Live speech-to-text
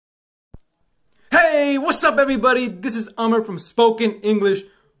Hey, what's up everybody? This is Amr from Spoken English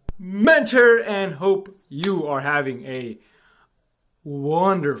Mentor and hope you are having a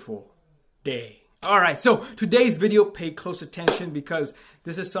wonderful day. Alright, so today's video, pay close attention because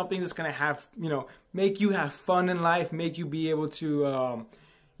this is something that's going to have, make you have fun in life, make you be able to,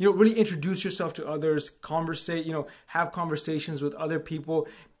 really introduce yourself to others, conversate, have conversations with other people,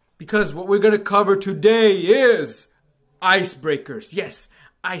 because what we're going to cover today is icebreakers. Yes,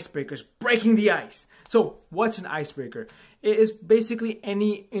 icebreakers, breaking the ice. So what's an icebreaker? It is basically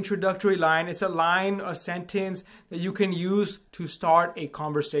any introductory line. It's a line, a sentence that you can use to start a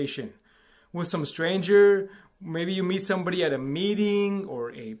conversation with some stranger. Maybe you meet somebody at a meeting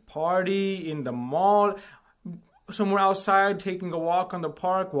or a party in the mall, somewhere outside, taking a walk on the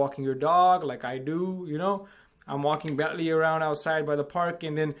park, walking your dog like I do, I'm walking Bentley around outside by the park,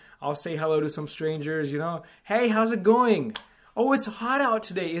 and then I'll say hello to some strangers, Hey, how's it going? Oh, it's hot out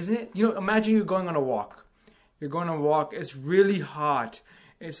today, isn't it? Imagine you're going on a walk. You're going on a walk, it's really hot.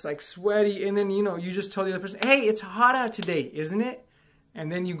 It's like sweaty, and then, you just tell the other person, hey, it's hot out today, isn't it? And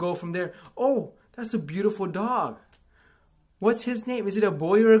then you go from there, oh, that's a beautiful dog. What's his name? Is it a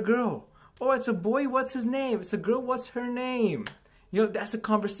boy or a girl? Oh, it's a boy, what's his name? It's a girl, what's her name? That's a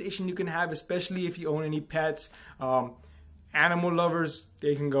conversation you can have, especially if you own any pets. Animal lovers,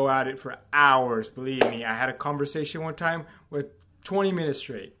 they can go at it for hours, believe me. I had a conversation one time with 20 minutes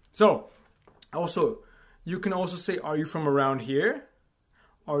straight. So, also, you can also say, are you from around here?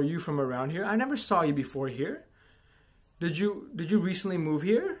 Are you from around here? I never saw you before here. Did you recently move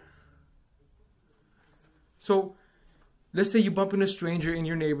here? So, let's say you bump into a stranger in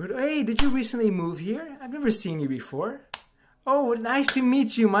your neighborhood. Hey, did you recently move here? I've never seen you before. Oh, nice to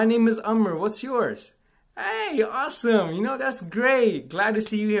meet you. My name is Amr. What's yours? Hey, awesome. That's great. Glad to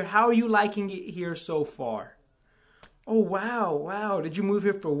see you here. How are you liking it here so far? Oh, wow. Did you move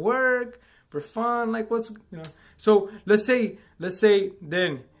here for work, for fun? Like So let's say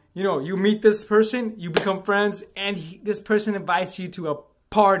then, you meet this person, you become friends, and this person invites you to a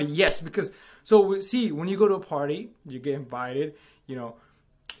party. Yes, because, see, when you go to a party, you get invited, you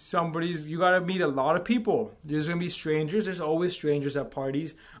gotta meet a lot of people. There's gonna be strangers. There's always strangers at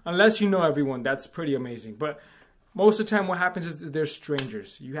parties, unless you know everyone. That's pretty amazing. But most of the time what happens is there's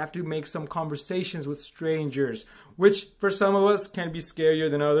strangers. You have to make some conversations with strangers, which for some of us can be scarier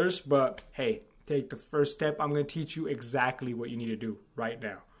than others. But hey, take the first step. I'm gonna teach you exactly what you need to do right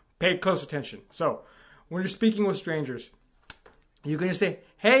now. Pay close attention. So when you're speaking with strangers, you're gonna say,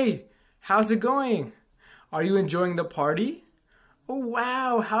 hey, how's it going? Are you enjoying the party? Oh,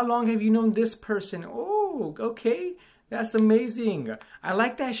 wow. How long have you known this person? Oh, okay. That's amazing. I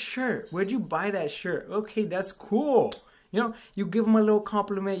like that shirt. Where'd you buy that shirt? Okay, that's cool. You give them a little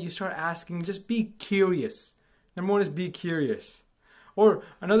compliment. You start asking. Just be curious. Number one is be curious. Or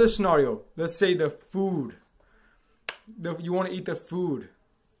another scenario. Let's say the food. You want to eat the food,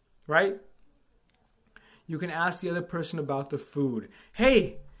 right? You can ask the other person about the food.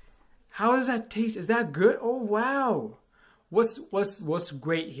 Hey, how does that taste? Is that good? Oh, wow. What's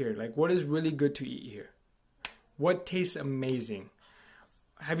great here? Like, what is really good to eat here? What tastes amazing?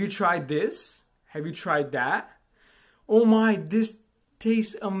 Have you tried this? Have you tried that? Oh my, this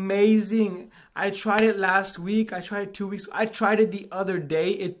tastes amazing. I tried it last week. I tried it 2 weeks. I tried it the other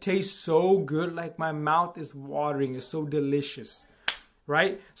day. It tastes so good. Like my mouth is watering. It's so delicious,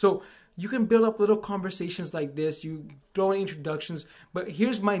 right? So you can build up little conversations like this. You throw in introductions. But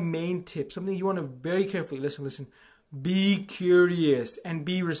here's my main tip. Something you want to very carefully listen. Be curious and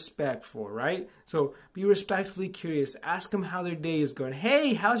be respectful, right? So be respectfully curious. Ask them how their day is going.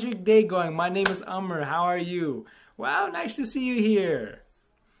 Hey, how's your day going? My name is Amr. How are you? Wow, nice to see you here.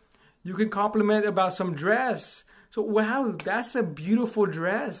 You can compliment about some dress. So, wow, that's a beautiful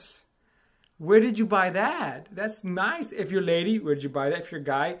dress. Where did you buy that? That's nice. If you're a lady, where did you buy that? If you're a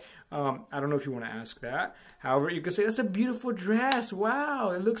guy, I don't know if you want to ask that. However, you can say, that's a beautiful dress.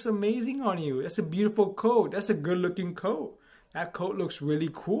 Wow, it looks amazing on you. That's a beautiful coat. That's a good looking coat. That coat looks really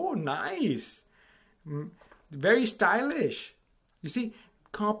cool. Nice. Very stylish. You see,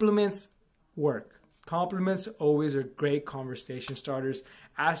 compliments work. Compliments always are great conversation starters.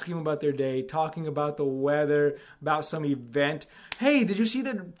 Asking about their day, talking about the weather, about some event. Hey, did you see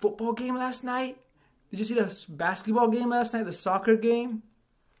the football game last night? Did you see the basketball game last night? The soccer game?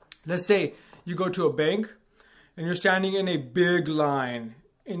 Let's say you go to a bank and you're standing in a big line.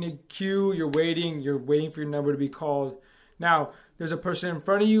 In a queue, you're waiting for your number to be called. Now, there's a person in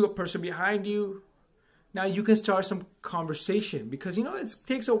front of you, a person behind you. Now you can start some conversation because, it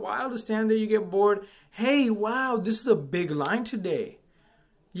takes a while to stand there. You get bored. Hey, wow, this is a big line today.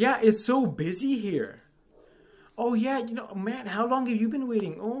 Yeah, it's so busy here. Oh, yeah, man, how long have you been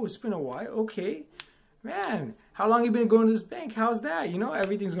waiting? Oh, it's been a while. Okay. man, how long you been going to this bank? How's that? You know,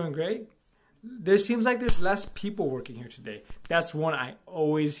 everything's going great. There seems like there's less people working here today. That's one I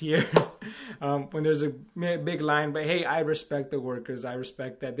always hear when there's a big line. But hey, I respect the workers. I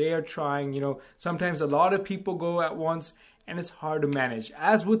respect that they are trying. You know, sometimes a lot of people go at once and it's hard to manage,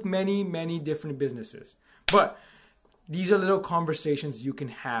 as with many, many different businesses. But these are little conversations you can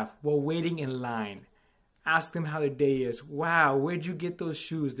have while waiting in line. Ask them how their day is. Wow, where'd you get those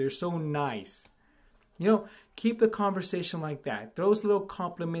shoes? They're so nice. You know, keep the conversation like that. Those little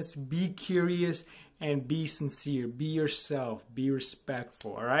compliments, be curious and be sincere. Be yourself, be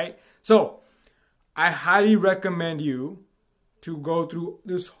respectful, all right? So, I highly recommend you to go through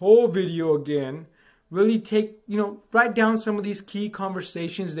this whole video again. Really take, you know, write down some of these key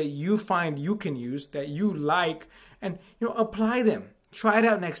conversations that you find you can use, that you like, and, you know, apply them. Try it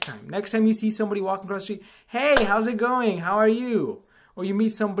out next time. Next time you see somebody walking across the street, hey, how's it going? How are you? Or you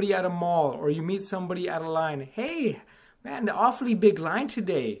meet somebody at a mall, or you meet somebody at a line. Hey, man, the awfully big line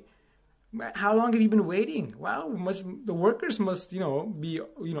today. How long have you been waiting? Well, the workers must, you know, be,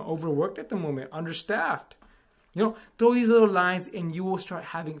 you know, overworked at the moment, understaffed. You know, throw these little lines and you will start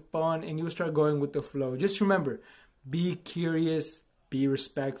having fun and you will start going with the flow. Just remember, be curious, be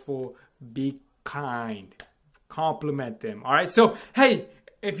respectful, be kind. Compliment them. All right. So, hey,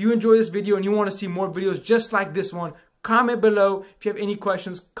 if you enjoy this video and you want to see more videos just like this one, comment below. If you have any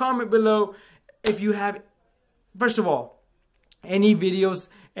questions, comment below. If you have, first of all, any videos,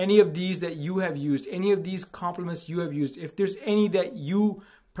 any of these that you have used, any of these compliments you have used, if there's any that you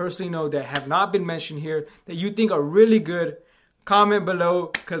personally know that have not been mentioned here that you think are really good, comment below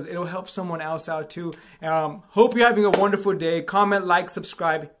because it'll help someone else out too. Hope you're having a wonderful day. Comment, like,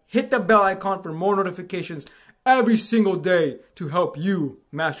 subscribe, hit the bell icon for more notifications every single day to help you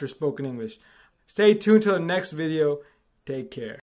master spoken English. Stay tuned till the next video. Take care.